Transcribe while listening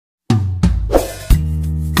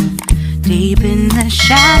Deep in the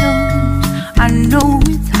shadows, I know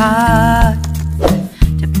it's hard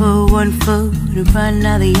to put one foot in front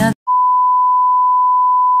of the other.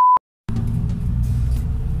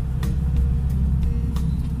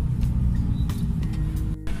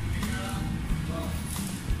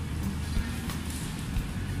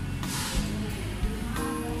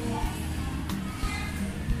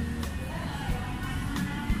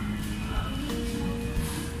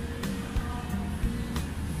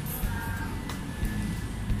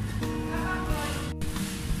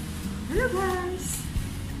 Hello guys!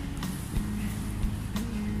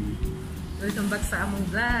 Welcome back sa among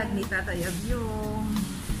vlog ni Tatay Abyong.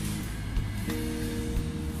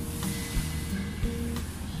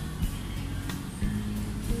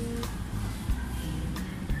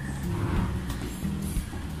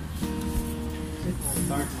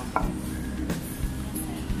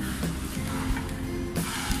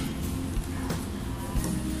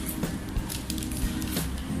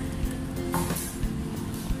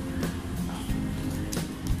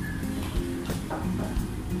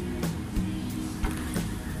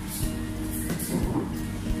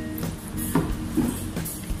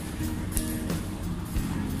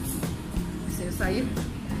 Sa'yo.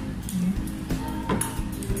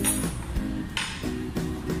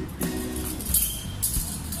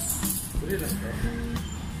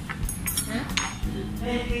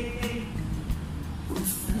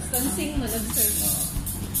 Distancing mo nag-serve.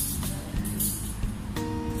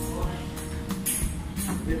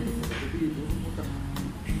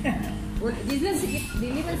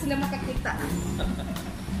 Dili man sila makakita.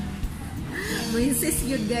 May insist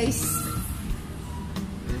yun guys.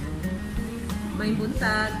 May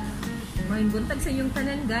buntag sa inyong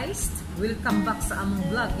tanan guys. Welcome back sa among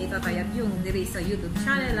vlog ni Tatay Abyong diri sa YouTube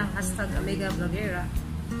channel ang #Amegavlogger.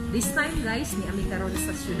 This time guys, ni ami karon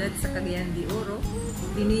sa syudad sa Cagayan de Oro.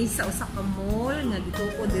 Dinhi sa usa ka mall nga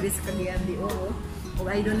gituko diri sa Cagayan de Oro. O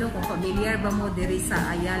I don't know kung familiar ba mo diri sa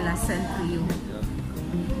Ayala Centrio.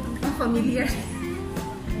 Familiar.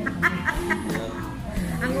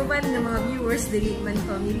 Ang uban ng mga viewers dili man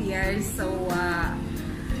familiar. So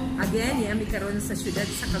again, yami karon sa syudad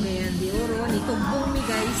sa Cagayan de Oro. Nitugbong mi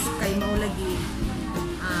guys kay maulagi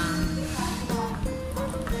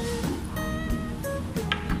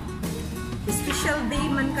special day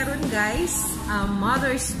man karon guys,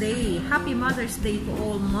 Mother's Day. Happy Mother's Day to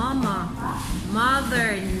all mama,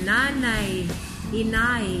 mother, nanay,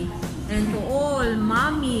 inay, and to all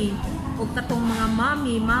mommy ug katong mga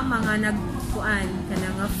mommy, mama nga nagkuan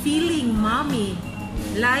kanang feeling mommy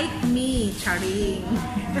like me, charing.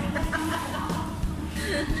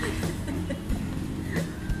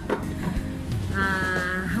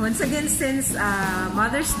 Once again, since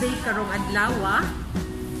Mother's Day karong adlaw,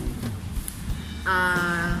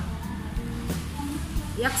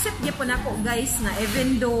 i-accept niya po na ako guys na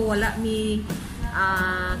even though wala mi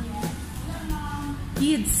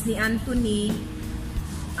kids ni Anthony,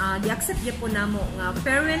 i-accept niya po na mo nga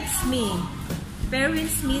parents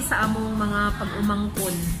me sa among mga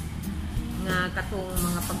pag-umangkon nga katong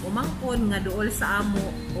mga pag-umangkon nga duol sa amo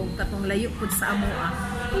o katong layo pud sa amo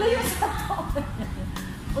layo sa to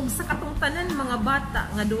og sa katong tanan mga bata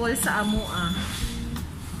nga duol sa amo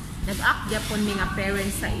nag-act gyapon mi nga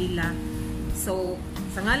parents sa ila. So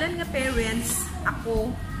sa ngalan nga parents ako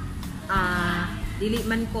dili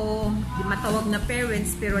man ko di matawag na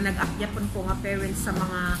parents pero nag-act gyapon ko nga parents sa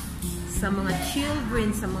mga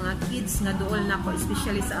children, sa mga kids nga duol nako,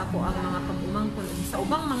 especially sa ako ang mga pag-umangkon sa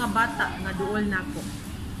ubang mga bata nga duol nako.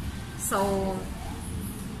 So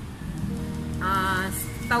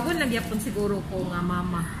tawagon lang gyapon siguro ko nga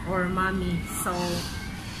mama or mommy. So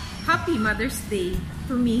happy Mother's Day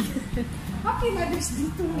to me. Happy Mother's Day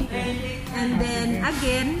to me. And then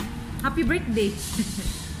again, happy birthday.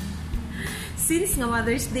 Since nga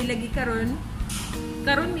Mother's Day lagi karon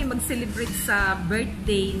may mag-celebrate sa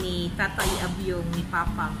birthday ni Tatay Abyong ni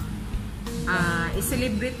Papang.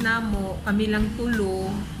 I-celebrate na mo kami lang tulo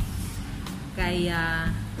kaya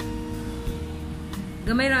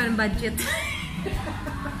gamay ra ang budget.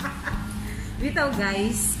 Bitaw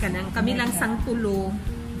guys, kanang kami lang sang tulo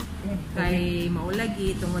kay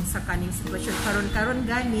maulagi tungod sa kaning sitwasyon karon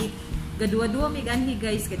gani gadua-dua mig anhi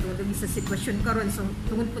guys kay tungod sa sitwasyon karon. So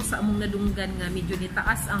tungod po sa among nadunggan nga medyo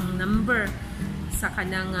nitaas ang number sa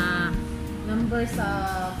kanang number sa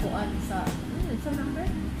kuan sa number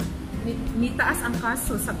mitaas ang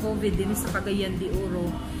kaso sa COVID din sa Cagayan de Oro.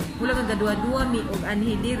 Mula nga gadua-dua mi og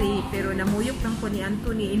anhi diri pero namuyok lang po ni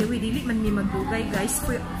Anthony. Anyway dili man mi magdugay guys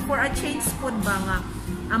for a change pod ba nga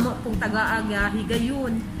amo pong taga-aga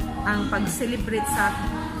higayon ang pag-celebrate sa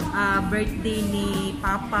birthday ni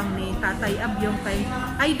Papang ni Tatay Abyong. Kay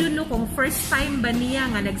I don't know kung first time ba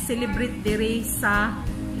niya nga nag-celebrate diri sa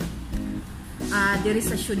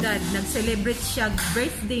syudad. Nag-celebrate siya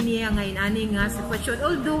birthday niya ngayon ani nga sitwasyon.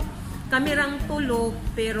 Although kami rang tulog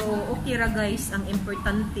pero okay ra guys, ang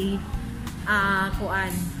importante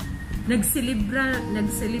kuan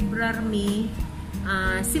nagselebrar mi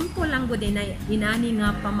simple lang gud na inani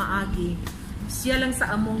nga pamaagi. Siya lang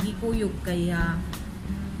sa among gikuyog kaya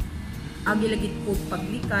agi lagi po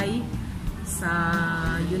paglikay sa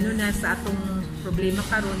na sa atong problema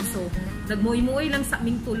karon. So nagmuoy-muoy lang sa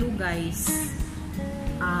aming tulog guys.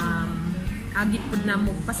 Agit po na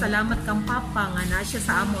mo pasalamat kang Papa nga na siya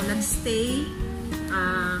sa amo nagstay.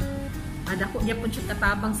 Adako niya po siya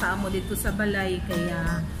katabang sa amo dito sa balay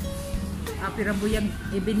kaya pirabuyag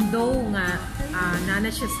even though nga nana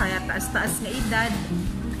siya sa taas-taas nga edad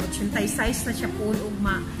 86 na siya po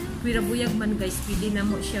ugma pirabuyag man guys pili na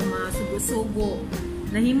mo siya masugo-sugo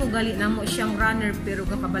nahimo gali na mo siyang runner pero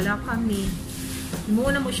gakabala kami. Himo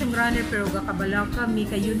na mo siyang runner pero gakabala kami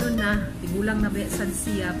kayo nun na tigulang na besan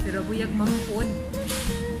siya pero buyag mamupod.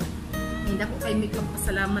 Hindi ko kay may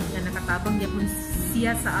pasalamat nga nakatabang niya po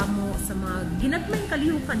siya sa amo sa mga ginagmay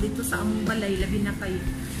kalihukan dito sa among balay labi na kay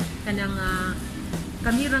kanang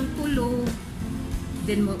kami rang tulo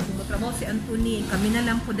then mo trabaho si Anthony kami na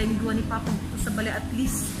lang po dahil duwa ni Papang sa balay at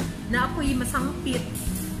least na ako'y masangpit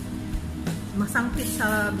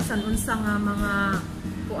sa bisan unsa nga mga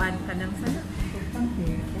kuan kanang sana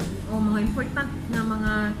o mga important na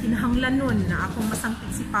mga kinahanglan nun na akong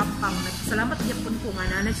masangpit si Papang. Salamat niya po nga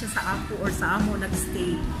nana siya sa ako or sa amo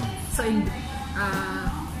nagstay. So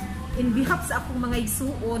in behalf sa akong mga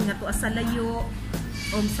igsuon nga tuwa sa layo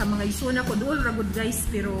o sa mga igsuon ako dool ragod guys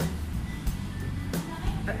pero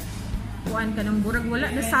kuan ka ng burag wala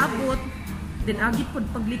na sabot then agi pod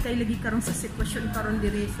paglikay lagi karon sa sitwasyon karon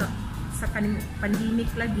diri sa kaning pandemic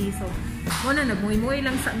lagi. So mo na nagmuy-muy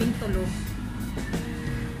lang sa aming tulo.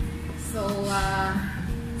 So,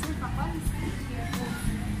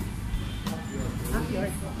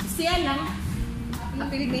 siya lang.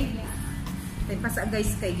 Kapilig ni. Tay pasa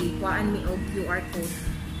guys kay gikuan mi og QR code.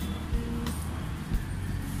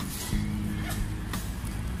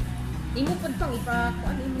 Imo pud pang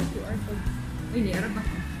ipa-kuan imo QR code. Uy, ni ara ba?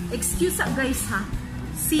 Excuse guys ha.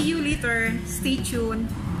 See you later. Stay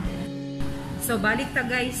tuned. So balik ta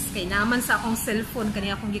guys kay naman sa akong cellphone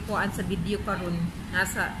kani akong gikuan sa video karon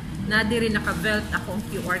na diri naka-belt akong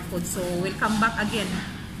QR code. So welcome back again.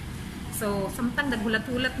 So samtang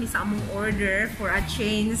naghulat-hulat mi sa among order for a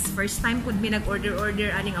change. First time pud mi nag-order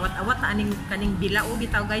aning awat-awat aning kaning bilao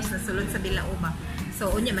bitaw guys nasulod sa bilao ba.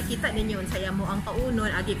 So unya makita ninyo unsaya mo ang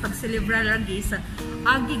kaunon agi pag-celebrate lagi sa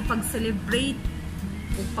agig pag-celebrate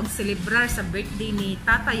ug pag-celebrar sa birthday ni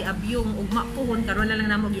Tatay Abyong ugma pohon karon na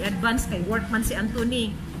lang namo gi-advance kay workman si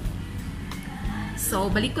Anthony.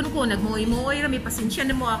 So balikon ko nagmuoy-muoy ra mi pasensya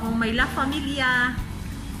nimo akong may la familia.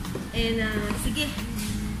 And sige.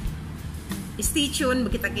 Stay tuned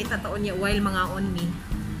magkita-kita taon niya while mga on me.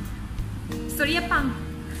 Storya pang.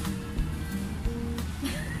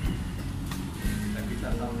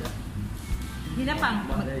 Hina pang.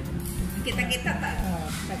 Kita-kita ta.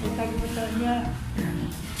 Kita-kita niya.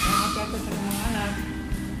 Ako sa mga anak.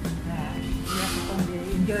 Iya ko pang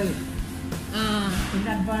enjoy. In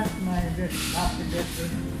advance my happy birthday.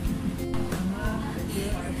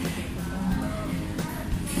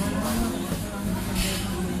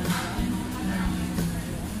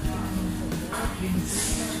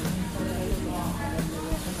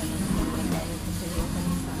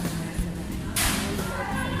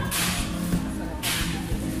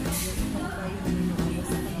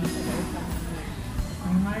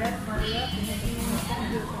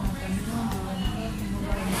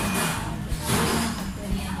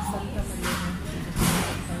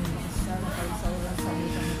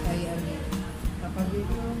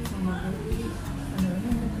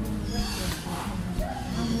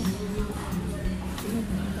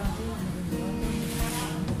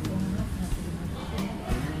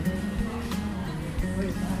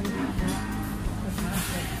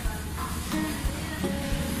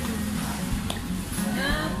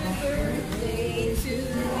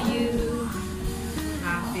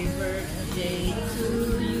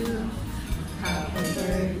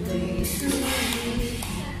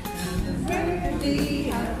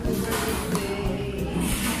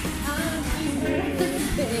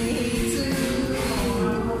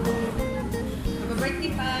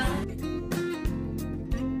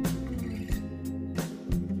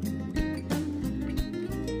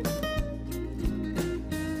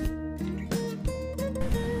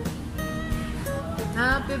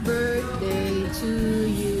 Happy birthday to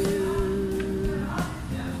you.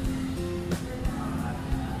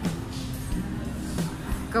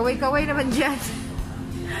 Kaway-kaway naman dyan.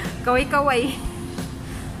 Kaway-kaway.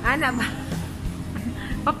 Ana ba?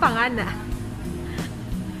 Papangana.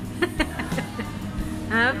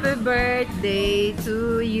 Happy birthday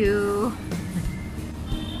to you.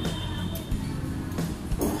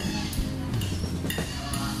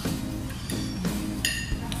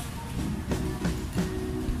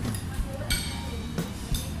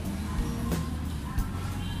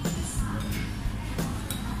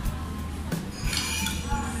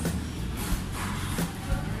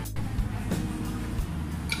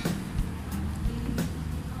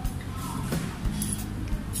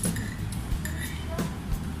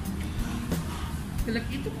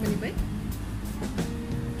 Kalak-itok man ba?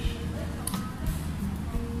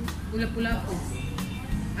 Pula-pula po.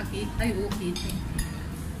 Akit. Ay, okay.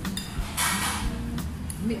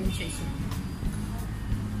 Hindi mo siya iso.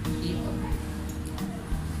 Ito.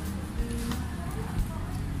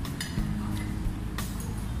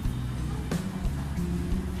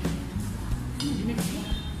 Gimix mo?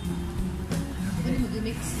 Ano mo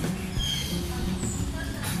gimix?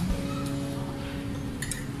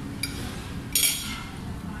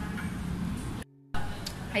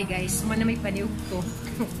 Hi guys, na may paniog to.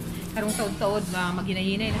 Karong taod-taod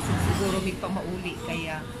maghinay-hinay na siguro may pamauli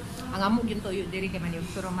kaya ang amo gyud toyo diri kay maniog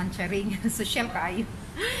to man charing social kaayo.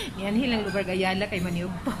 Yan hilang lugar gayala kay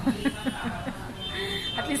maniog to.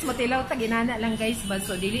 At least matilaw ta ginana lang guys, ba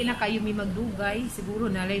so dili na kayo mi magdugay, siguro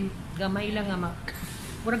nalay gamay lang nga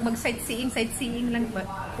murag mag sightseeing lang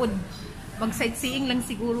pud mag sightseeing lang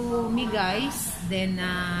siguro mi guys, then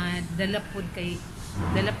dala pud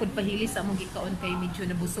pahili sa among gikaon kay medyo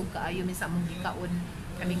nabusog kaayo mi sa among gikaon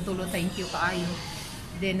kaming tulo, thank you kaayo.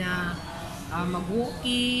 Then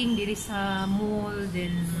mag-walking diri sa mall,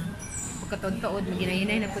 then pagkataon-taon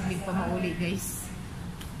maginahinay na pud mig pamauli guys.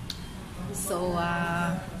 So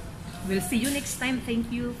we'll see you next time.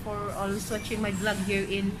 Thank you for always watching my vlog here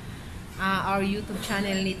in our YouTube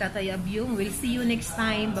channel ni Tatay Abyong. We'll see you next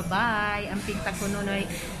time. Bye-bye. Amping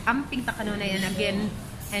takanunay and again.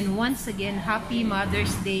 And once again, happy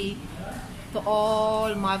Mother's Day to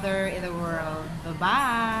all mother in the world.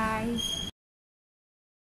 Bye-bye!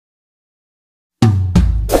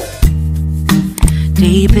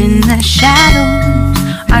 Deep in the shadows,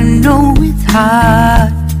 I know it's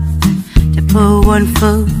hard to put one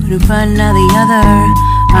foot in front of the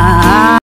other.